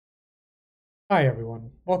Hi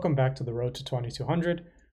everyone, welcome back to the road to 2200.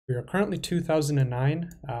 We are currently 2009.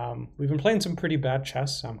 We've been playing some pretty bad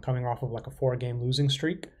chess. I'm coming off of like a 4-game losing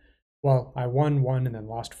streak. Well, I won one and then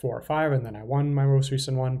lost 4 or 5, and then I won my most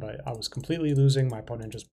recent one, but I was completely losing. My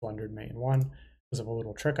opponent just blundered mate in one because of a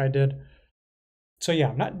little trick I did. So yeah,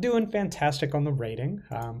 I'm not doing fantastic on the rating,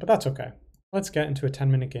 but that's okay. Let's get into a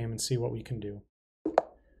 10-minute game and see what we can do.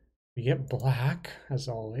 We get black, as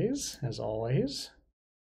always, as always.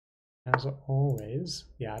 As always.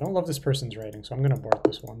 Yeah, I don't love this person's rating, so I'm going to abort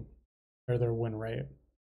this one. Or their win rate.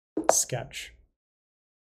 Sketch.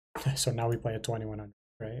 So now we play at 2100,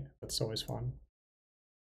 right? That's always fun.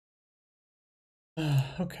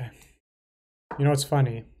 Okay. You know what's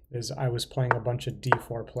funny is I was playing a bunch of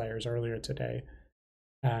D4 players earlier today,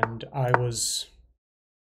 and I was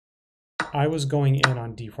going in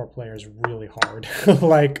on D4 players really hard.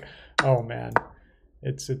 Like, oh man.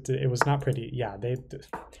 It was not pretty. Yeah,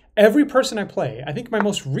 every person I play, I think my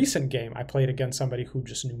most recent game I played against somebody who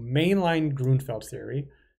just knew mainline Grunfeld theory.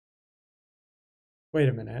 Wait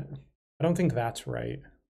a minute. I don't think that's right.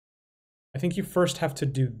 I think you first have to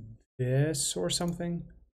do this or something.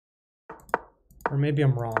 Or maybe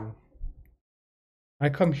I'm wrong. I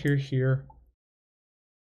come here.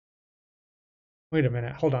 Wait a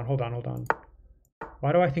minute. Hold on.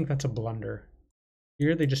 Why do I think that's a blunder?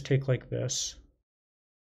 Here they just take like this.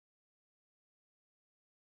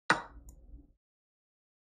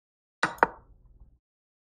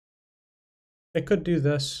 They could do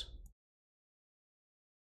this.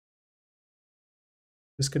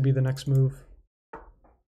 This could be the next move.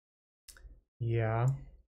 Yeah.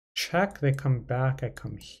 Check, they come back, I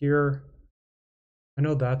come here. I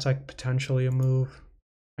know that's like potentially a move.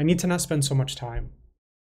 I need to not spend so much time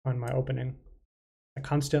on my opening. I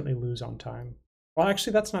constantly lose on time. Well,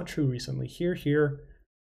 actually, that's not true recently. Here.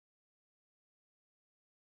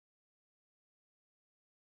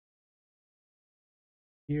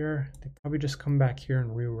 Here, they probably just come back here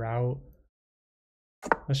and reroute.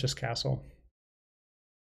 Let's just castle.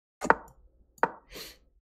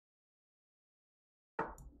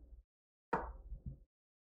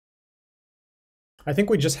 I think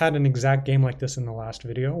we just had an exact game like this in the last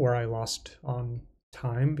video where I lost on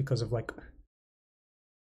time because of like,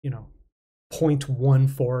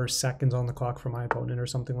 0.14 seconds on the clock for my opponent or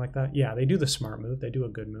something like that. Yeah, they do the smart move. They do a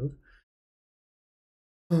good move.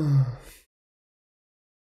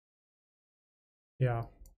 Yeah.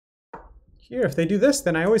 Here, if they do this,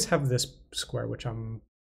 then I always have this square, which I'm...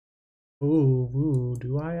 Ooh,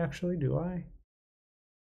 do I actually? Do I?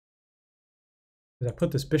 Because I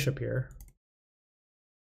put this bishop here.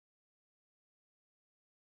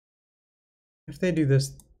 If they do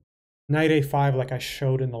this, knight a5 like I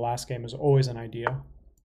showed in the last game is always an idea.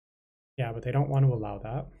 Yeah, but they don't want to allow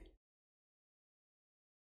that.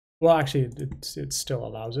 Well, actually, it still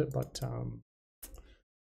allows it, but...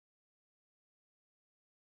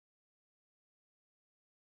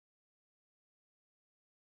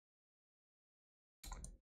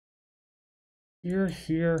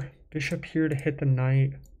 Here, bishop here to hit the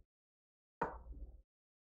knight.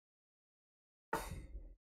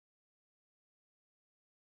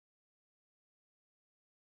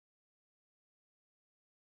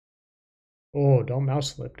 Oh, don't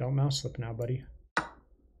mouse slip. Don't mouse slip now, buddy.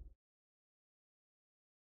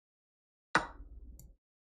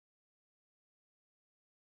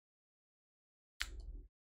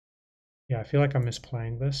 Yeah, I feel like I'm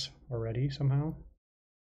misplaying this already somehow.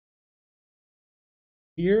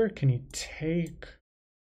 Here, can you take...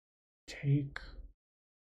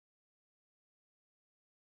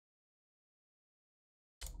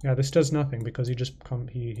 Yeah, this does nothing because he just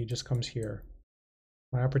comes here.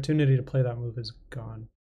 My opportunity to play that move is gone.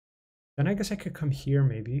 Then I guess I could come here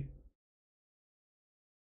maybe.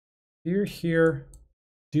 Here,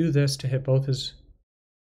 do this to hit both his...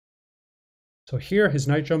 So here his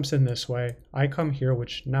knight jumps in this way. I come here,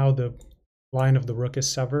 which now the line of the rook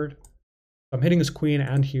is severed. I'm hitting his queen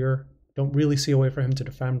and here. Don't really see a way for him to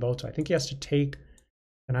defend both. So I think he has to take,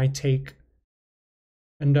 and I take.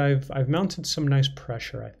 And I've mounted some nice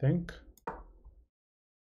pressure, I think.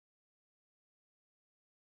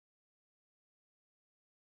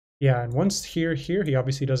 Yeah, and once here, he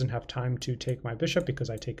obviously doesn't have time to take my bishop because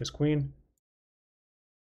I take his queen.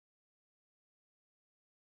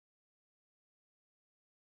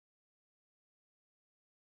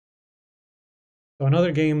 So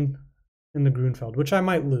another game in the Grunfeld, which I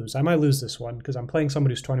might lose. I might lose this one because I'm playing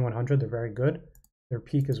somebody who's 2100. They're very good. Their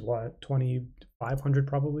peak is what, 2500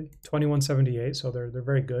 probably, 2178. So they're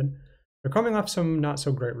very good. They're coming off some not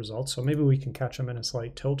so great results. So maybe we can catch them in a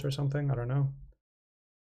slight tilt or something. I don't know.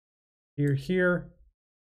 Here.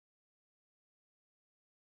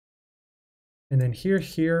 And then here,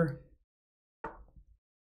 here.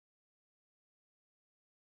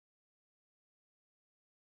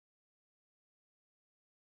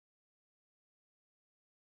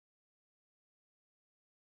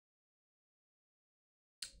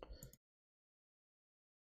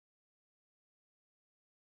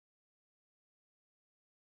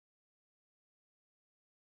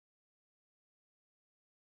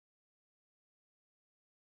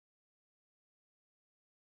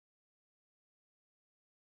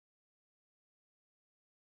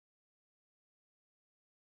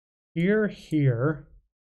 Here, here.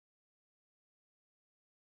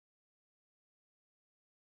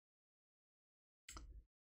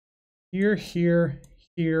 Here, here,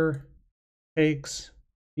 here, takes,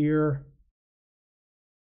 here.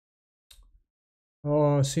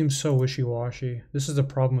 Oh, it seems so wishy-washy. This is the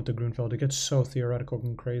problem with the Grunfeld. It gets so theoretical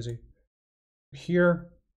and crazy. Here,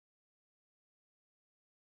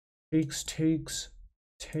 takes, takes,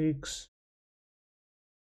 takes.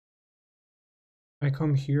 I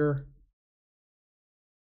come here.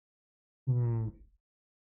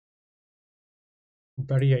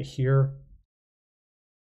 Better yet, here.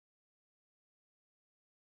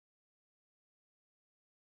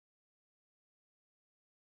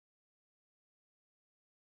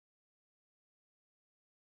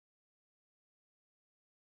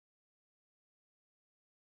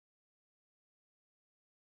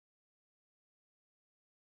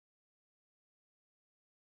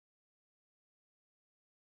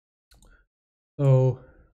 So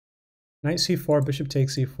knight c4, bishop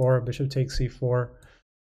takes c4, bishop takes c4,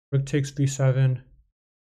 rook takes b7.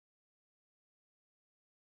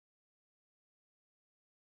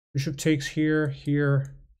 Bishop takes here,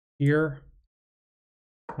 here, here.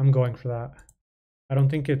 I'm going for that. I don't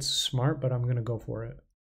think it's smart, but I'm going to go for it.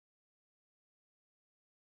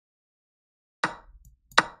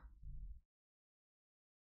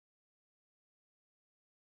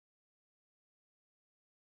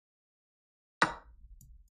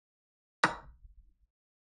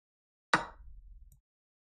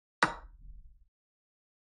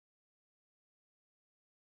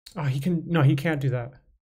 Oh, he can't do that.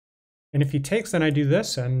 And if he takes, then I do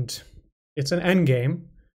this, and it's an endgame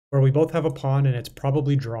where we both have a pawn and it's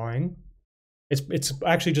probably drawing. It's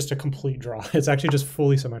actually just a complete draw. It's actually just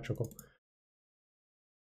fully symmetrical.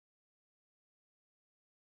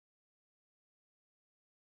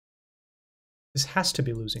 This has to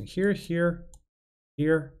be losing. Here, here,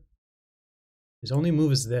 here. His only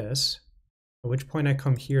move is this, at which point I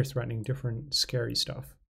come here threatening different scary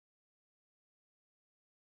stuff.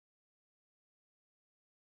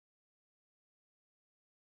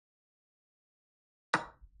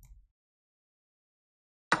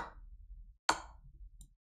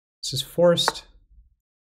 This is forced.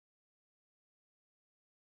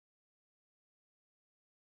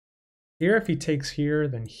 Here, if he takes here,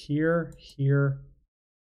 then here, here,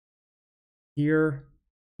 here.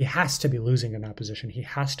 He has to be losing in that position. He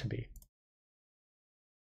has to be.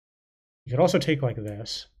 You could also take like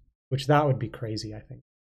this, which that would be crazy, I think.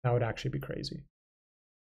 That would actually be crazy.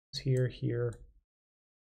 It's here, here.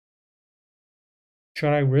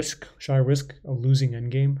 Should I risk a losing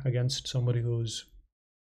endgame against somebody who's...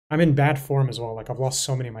 I'm in bad form as well. Like, I've lost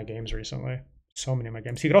so many of my games recently. So many of my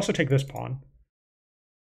games. He could also take this pawn.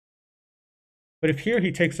 But if here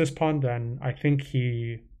he takes this pawn, then I think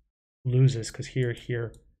he loses, because here,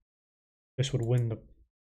 here, this would win the...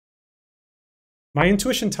 My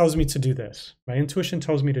intuition tells me to do this. My intuition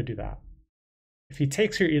tells me to do that. If he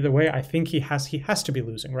takes here either way, I think he has to be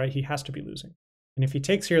losing, right? He has to be losing. And if he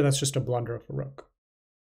takes here, that's just a blunder of a rook.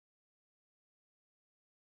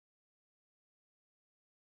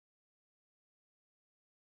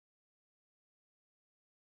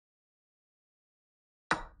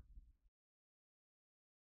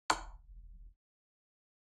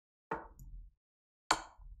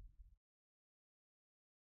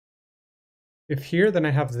 If here, then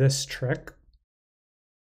I have this trick.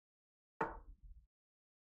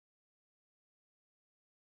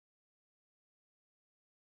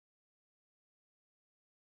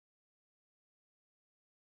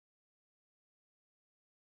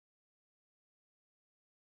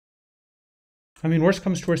 I mean, worst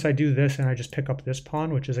comes to worst, I do this and I just pick up this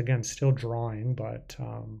pawn, which is, again, still drawing, but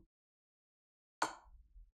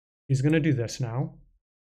he's going to do this now.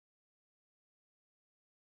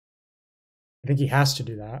 I think he has to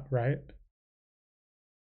do that, right?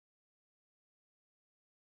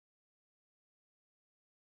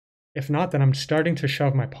 If not, then I'm starting to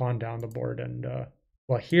shove my pawn down the board. And,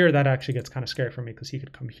 well, here, that actually gets kind of scary for me because he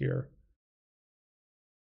could come here.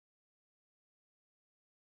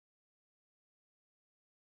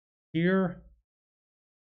 Here,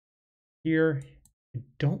 here. I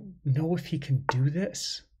don't know if he can do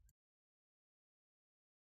this.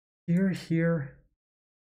 Here, here,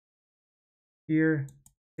 here,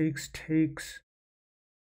 takes.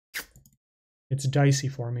 It's dicey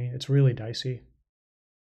for me. It's really dicey.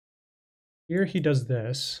 Here he does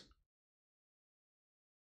this.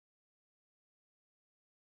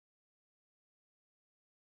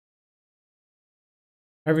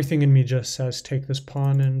 Everything in me just says take this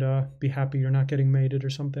pawn and be happy you're not getting mated or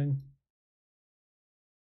something.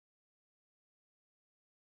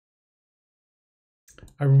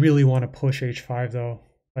 I really want to push h5 though.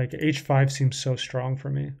 Like h5 seems so strong for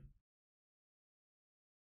me.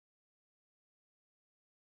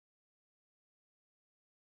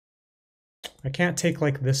 I can't take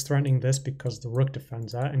like this threatening this because the rook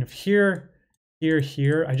defends that. And if here,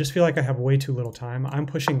 here, I just feel like I have way too little time. I'm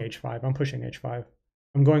pushing h5. I'm pushing h5.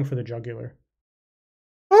 I'm going for the jugular.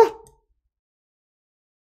 Oh!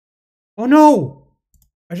 Oh no!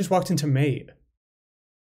 I just walked into mate.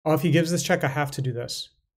 Oh, if he gives this check, I have to do this.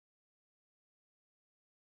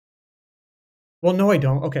 Well, no, I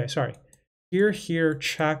don't. Okay, sorry. Here, here,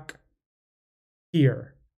 check,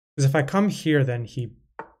 here. Because if I come here, then he...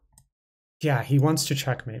 Yeah, he wants to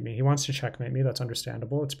checkmate me. He wants to checkmate me. That's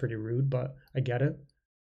understandable. It's pretty rude, but I get it.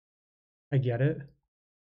 I get it.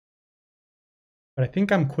 But I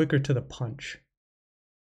think I'm quicker to the punch.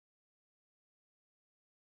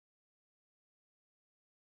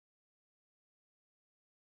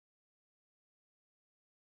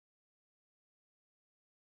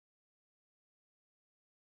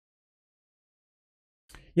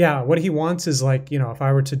 Yeah, what he wants is like, if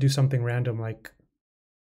I were to do something random, like,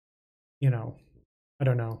 I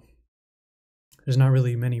don't know. There's not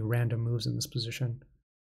really many random moves in this position.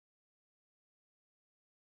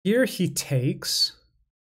 Here he takes.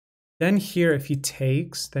 Then here, if he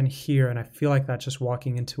takes, then here, and I feel like that's just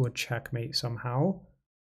walking into a checkmate somehow.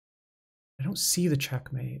 I don't see the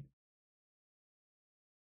checkmate.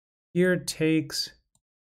 Here takes,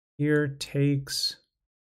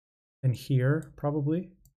 and here,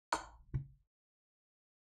 probably.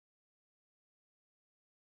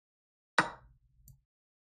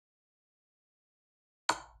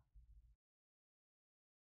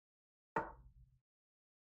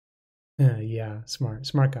 Yeah,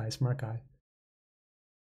 smart guy, smart guy.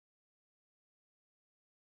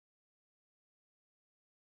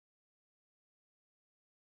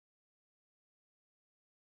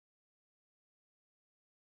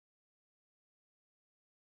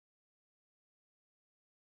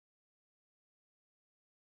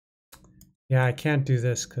 Yeah, I can't do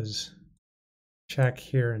this because check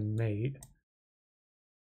here and mate.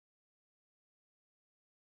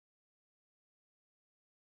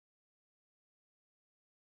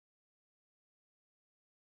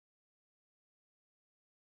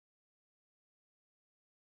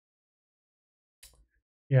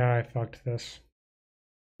 Yeah, I fucked this.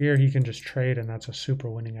 Here he can just trade, and that's a super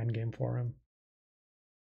winning endgame for him.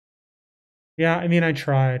 Yeah, I mean, I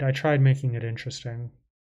tried. I tried making it interesting.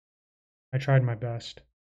 I tried my best.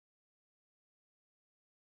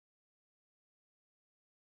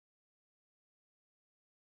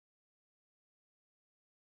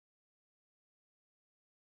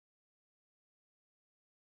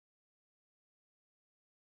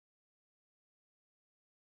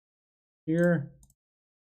 Here,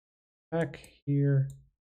 back here,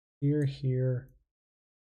 here.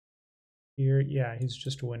 Yeah, he's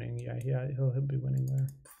just winning. Yeah, he'll be winning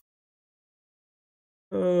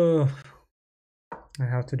there. I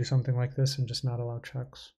have to do something like this and just not allow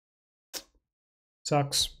checks.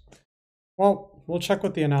 Sucks. Well, we'll check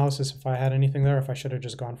with the analysis if I had anything there, if I should have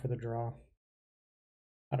just gone for the draw.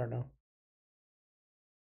 I don't know.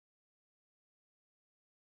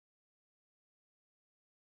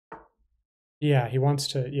 Yeah, he wants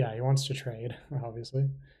to trade, obviously.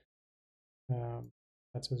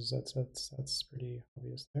 That's pretty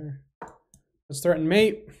obvious there. Let's threaten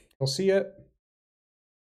mate. You'll see it.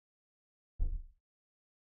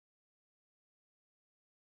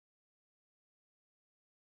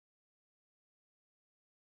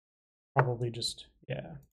 Probably just,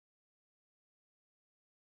 yeah.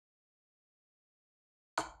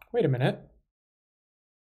 Wait a minute.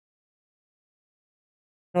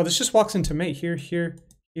 No, this just walks into mate. Here, here,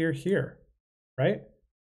 right?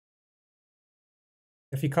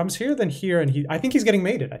 If he comes here, then here, and I think he's getting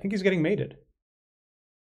mated. I think he's getting mated.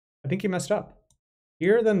 I think he messed up.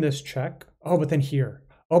 Here, then this check. Oh, but then here.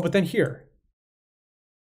 Oh, but then here.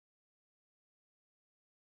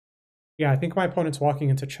 Yeah, I think my opponent's walking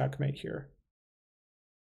into checkmate here.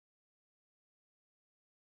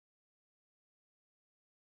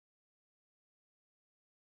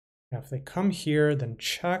 Now if they come here, then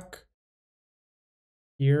check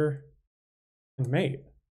here and mate.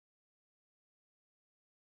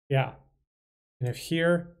 Yeah. And if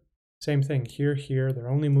here, same thing, here, here, their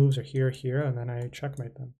only moves are here, here, and then I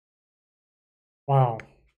checkmate them. Wow.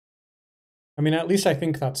 I mean, at least I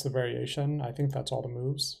think that's the variation. I think that's all the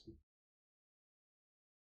moves.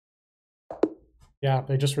 Yeah,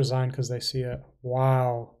 they just resigned because they see it.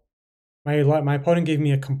 Wow. My opponent gave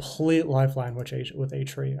me a complete lifeline with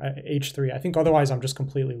H3. I think otherwise I'm just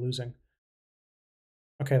completely losing.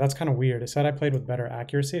 Okay, that's kind of weird. It said I played with better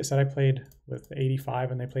accuracy. It said I played with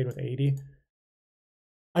 85 and they played with 80.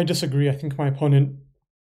 I disagree. I think my opponent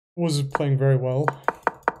was playing very well.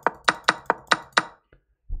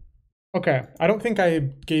 Okay, I don't think I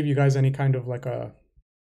gave you guys any kind of like a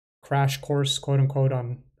crash course, quote unquote,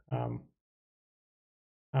 on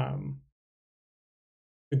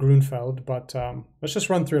the Grunfeld, but let's just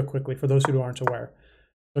run through it quickly for those who aren't aware.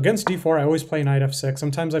 So against d4, I always play knight f6.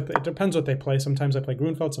 Sometimes it depends what they play. Sometimes I play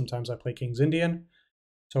Grunfeld, sometimes I play King's Indian.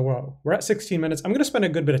 So we're at 16 minutes. I'm going to spend a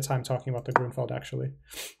good bit of time talking about the Grunfeld, actually.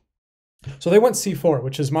 So they went c4,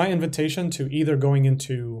 which is my invitation to either going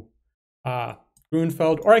into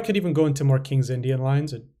Grunfeld, or I could even go into more King's Indian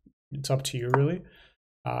lines. It's up to you, really.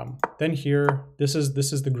 Then here, this is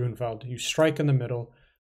the Grunfeld. You strike in the middle.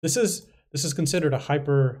 This is considered a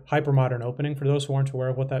hyper modern opening for those who aren't aware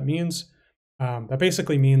of what that means. That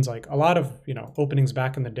basically means like a lot of openings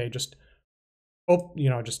back in the day just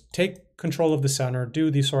just take control of the center,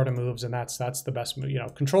 do these sort of moves, and that's the best move.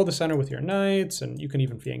 Control the center with your knights, and you can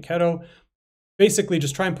even fianchetto. Basically,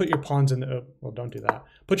 just try and put your pawns in the well, don't do that.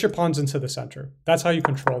 Put your pawns into the center. That's how you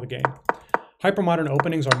control the game. Hypermodern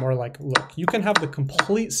openings are more like, look, you can have the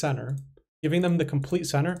complete center, giving them the complete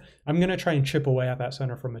center. I'm going to try and chip away at that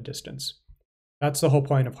center from a distance. That's the whole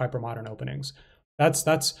point of hypermodern openings. That's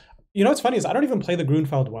what's funny is I don't even play the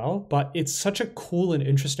Grunfeld well, but it's such a cool and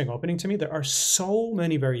interesting opening to me. There are so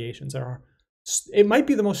many variations. It might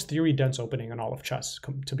be the most theory-dense opening in all of chess,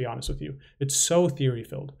 to be honest with you. It's so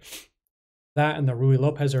theory-filled. That and the Ruy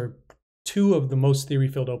Lopez are two of the most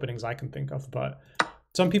theory-filled openings I can think of, but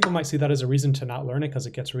some people might see that as a reason to not learn it because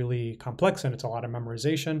it gets really complex and it's a lot of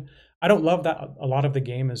memorization. I don't love that a lot of the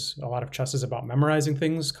game is, a lot of chess is about memorizing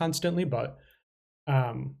things constantly, but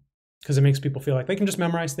because it makes people feel like they can just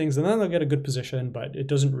memorize things and then they'll get a good position, but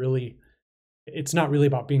it's not really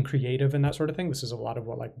about being creative and that sort of thing. This is a lot of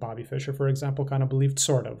what like Bobby Fischer, for example, kind of believed,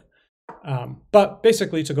 sort of. But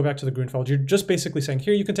basically, to go back to the Grunfeld, you're just basically saying,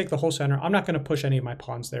 here, you can take the whole center. I'm not going to push any of my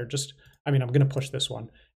pawns there. I'm going to push this one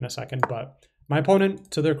in a second, but my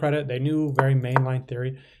opponent, to their credit, they knew very mainline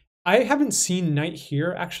theory. I haven't seen knight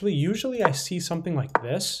here, actually. Usually I see something like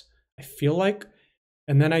this, I feel like,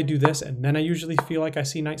 and then I do this, and then I usually feel like I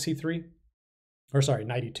see knight c3. Or sorry,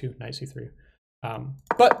 knight e2, knight c3.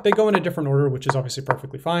 But they go in a different order, which is obviously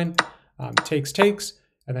perfectly fine. Takes,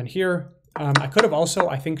 and then here, I could have also,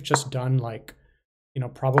 I think, just done like,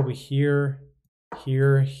 probably here,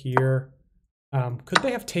 here, here. Could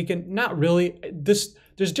they have taken, not really, there's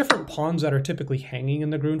different pawns that are typically hanging in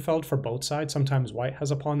the Grunfeld for both sides. Sometimes white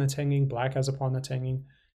has a pawn that's hanging, black has a pawn that's hanging.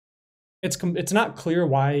 It's not clear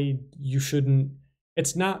why you shouldn't,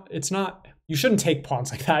 you shouldn't take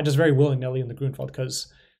pawns like that just very willy-nilly in the Grunfeld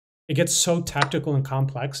because it gets so tactical and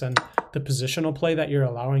complex, and the positional play that you're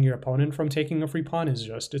allowing your opponent from taking a free pawn is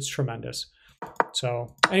it's tremendous.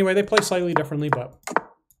 So anyway, they play slightly differently, but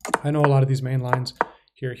I know a lot of these main lines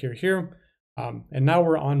here, here, here. And now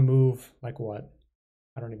we're on move, like what?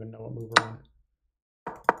 I don't even know what move we're on.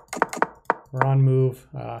 We're on move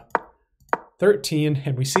 13,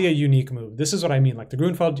 and we see a unique move. This is what I mean. Like the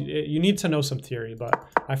Grunfeld, you need to know some theory, but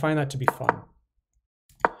I find that to be fun.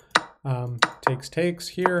 Takes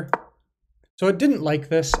here. So it didn't like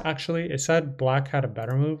this, actually. It said black had a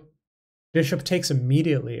better move. Bishop takes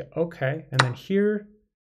immediately. Okay, and then here,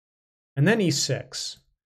 and then e6.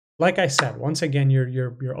 Like I said, once again,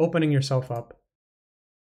 you're opening yourself up.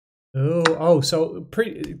 So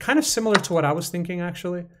kind of similar to what I was thinking,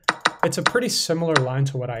 actually. It's a pretty similar line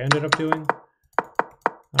to what I ended up doing.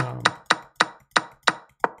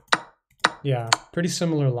 Yeah, pretty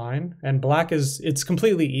similar line. And black it's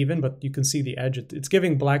completely even, but you can see the edge. It's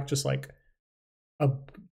giving black just like a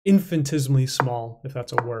infinitesimally small, if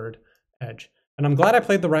that's a word, edge. And I'm glad I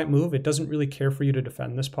played the right move. It doesn't really care for you to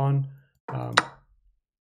defend this pawn.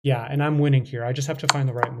 Yeah, and I'm winning here. I just have to find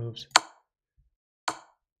the right moves.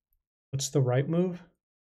 What's the right move?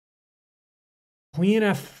 Queen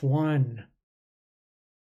f1.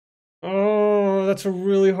 Oh, that's a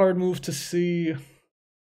really hard move to see.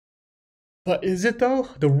 But is it though?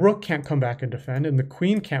 The rook can't come back and defend, and the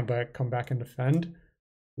queen can't come back and defend.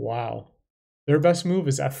 Wow. Their best move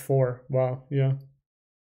is f4. Wow, yeah.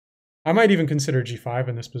 I might even consider g5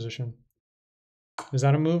 in this position. Is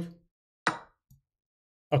that a move?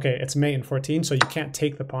 Okay, it's mate in 14, so you can't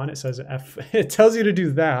take the pawn. It says f. It tells you to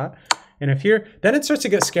do that. And if here, then it starts to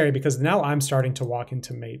get scary because now I'm starting to walk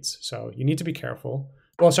into mates. So you need to be careful.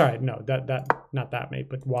 Well, sorry, no, not that mate,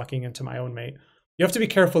 but walking into my own mate. You have to be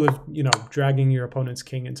careful of, you know, dragging your opponent's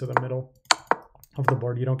king into the middle of the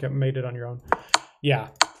board. You don't get mated on your own. Yeah,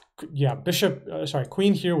 yeah. Bishop, sorry,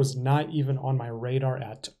 queen here was not even on my radar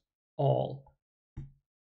at all.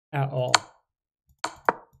 At all.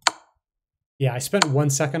 Yeah, I spent 1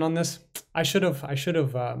 second on this. I should have,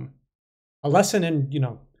 a lesson in, you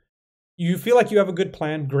know, you feel like you have a good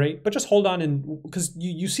plan, great, but just hold on, and because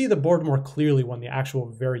you see the board more clearly when the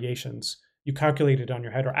actual variations you calculated on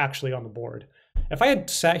your head are actually on the board. If I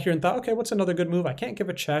had sat here and thought, okay, what's another good move? I can't give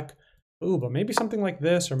a check. Ooh, but maybe something like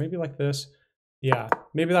this, or maybe like this. Yeah,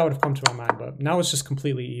 maybe that would have come to my mind, but now it's just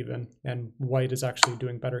completely even, and white is actually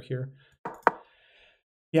doing better here.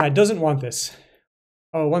 Yeah, it doesn't want this.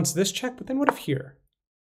 Oh, it wants this check, but then what if here?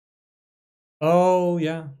 Oh,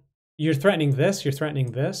 yeah. You're threatening this, you're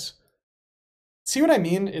threatening this. See what I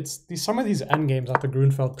mean? It's some of these endgames that the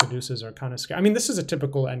Grunfeld produces are kind of scary. I mean, this is a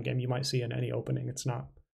typical endgame you might see in any opening. It's not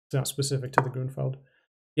specific to the Grunfeld.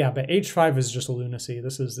 Yeah, but h5 is just lunacy.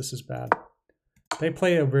 This is bad. They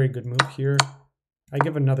play a very good move here. I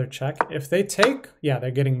give another check. If they take, yeah,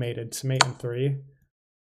 they're getting mated. It's mate in 3.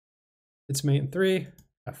 It's mate in 3.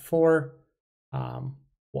 f4.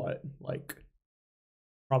 What, like,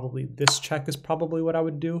 probably this check is probably what I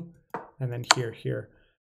would do. And then here.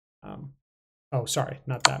 Oh, sorry,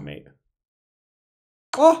 not that mate.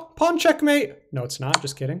 Oh, pawn checkmate. No, it's not,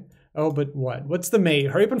 just kidding. Oh, but what? What's the mate?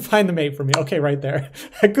 Hurry up and find the mate for me. Okay, right there.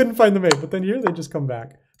 I couldn't find the mate, but then here they just come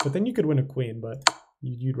back. But then you could win a queen, but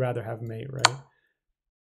you'd rather have mate, right?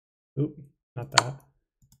 Oop, not that.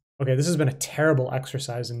 Okay, this has been a terrible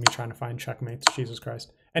exercise in me trying to find checkmates. Jesus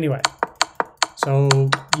Christ. Anyway, so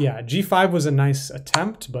yeah, g5 was a nice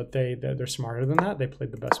attempt, but they're smarter than that. They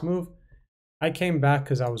played the best move. I came back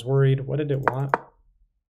because I was worried. What did it want?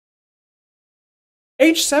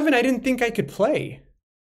 h7, I didn't think I could play.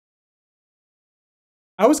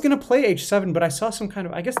 I was going to play h7, but I saw some kind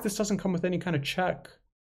of, I guess this doesn't come with any kind of check.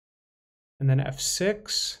 And then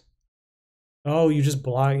f6. Oh, you just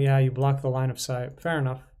block, yeah, you block the line of sight. Fair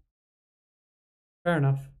enough. Fair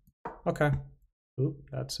enough. Okay. Oop,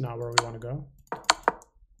 that's not where we want to go.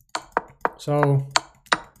 So,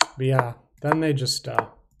 but yeah, then they just,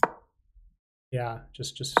 yeah,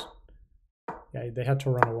 yeah, they had to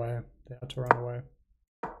run away. They had to run away.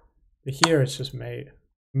 But here it's just mate.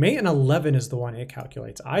 Mate in 11 is the one it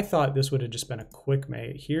calculates. I thought this would have just been a quick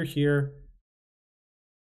mate. Here,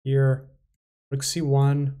 rook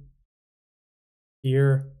c1,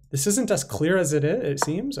 here. This isn't as clear as it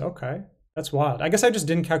seems. Okay, that's wild. I guess I just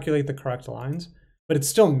didn't calculate the correct lines, but it's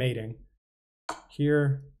still mating.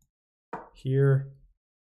 Here,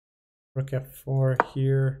 rook f4,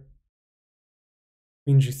 here,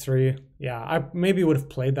 queen g3. Yeah, I maybe would have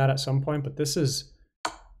played that at some point, but this is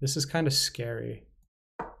kind of scary.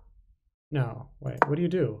 No, wait, what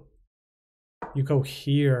do? You go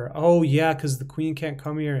here. Oh, yeah, because the queen can't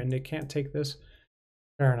come here and they can't take this.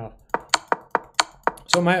 Fair enough.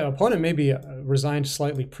 So my opponent maybe resigned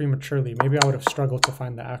slightly prematurely. Maybe I would have struggled to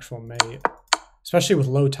find the actual mate, especially with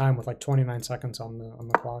low time, with like 29 seconds on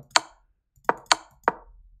the clock.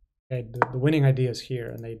 Okay, the winning idea is here,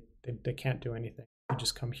 and they can't do anything. You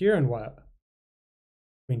just come here and what?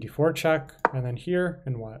 Queen d4 check, and then here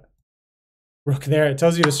and what? Rook there. It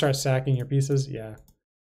tells you to start sacking your pieces. Yeah.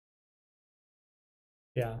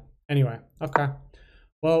 Yeah. Anyway, okay.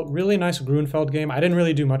 Well, really nice Grunfeld game. I didn't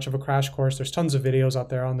really do much of a crash course. There's tons of videos out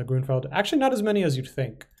there on the Grunfeld. Actually, not as many as you'd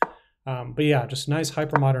think. But yeah, just nice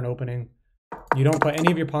hypermodern opening. You don't put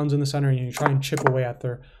any of your pawns in the center and you try and chip away at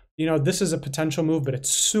their... You know, this is a potential move, but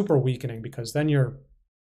it's super weakening because then you're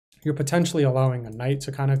potentially allowing a knight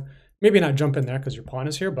to kind of... Maybe not jump in there because your pawn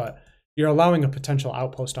is here, but you're allowing a potential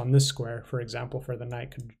outpost on this square, for example, for the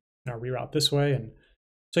knight could reroute this way. And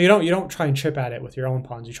so you don't try and chip at it with your own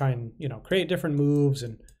pawns. You try and, create different moves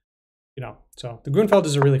and, so the Grunfeld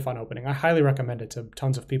is a really fun opening. I highly recommend it to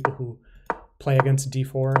tons of people who play against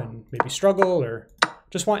d4 and maybe struggle or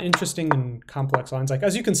just want interesting and complex lines. Like,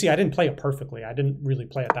 as you can see, I didn't play it perfectly. I didn't really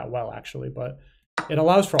play it that well, actually, but it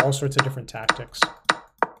allows for all sorts of different tactics.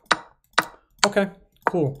 Okay,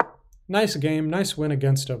 cool. Nice game, nice win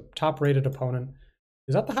against a top-rated opponent.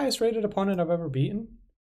 Is that the highest-rated opponent I've ever beaten?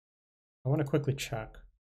 I want to quickly check.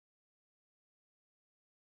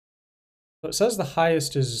 So it says the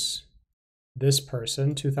highest is this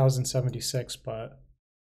person, 2076, but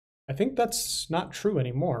I think that's not true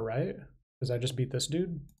anymore, right? Because I just beat this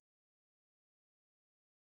dude.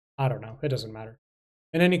 I don't know. It doesn't matter.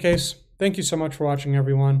 In any case, thank you so much for watching,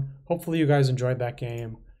 everyone. Hopefully you guys enjoyed that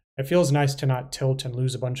game. It feels nice to not tilt and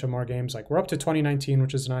lose a bunch of more games. Like, we're up to 2019,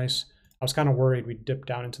 which is nice. I was kind of worried we'd dip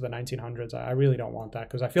down into the 1900s. I really don't want that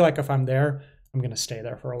because I feel like if I'm there, I'm going to stay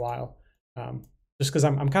there for a while. Just because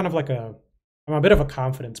I'm kind of like I'm a bit of a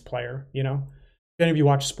confidence player, you know? If any of you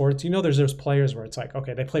watch sports, you know there's those players where it's like,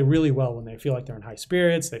 okay, they play really well when they feel like they're in high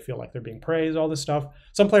spirits, they feel like they're being praised, all this stuff.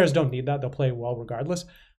 Some players don't need that. They'll play well regardless.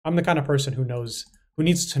 I'm the kind of person who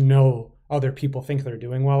needs to know other people think they're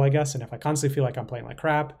doing well, I guess. And if I constantly feel like I'm playing like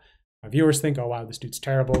crap, my viewers think, oh, wow, this dude's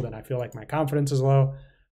terrible, then I feel like my confidence is low.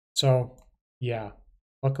 So, yeah,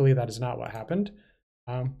 luckily that is not what happened.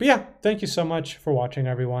 But yeah, thank you so much for watching,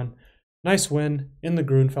 everyone. Nice win in the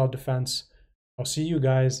Grunfeld defense. I'll see you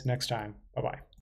guys next time. Bye-bye.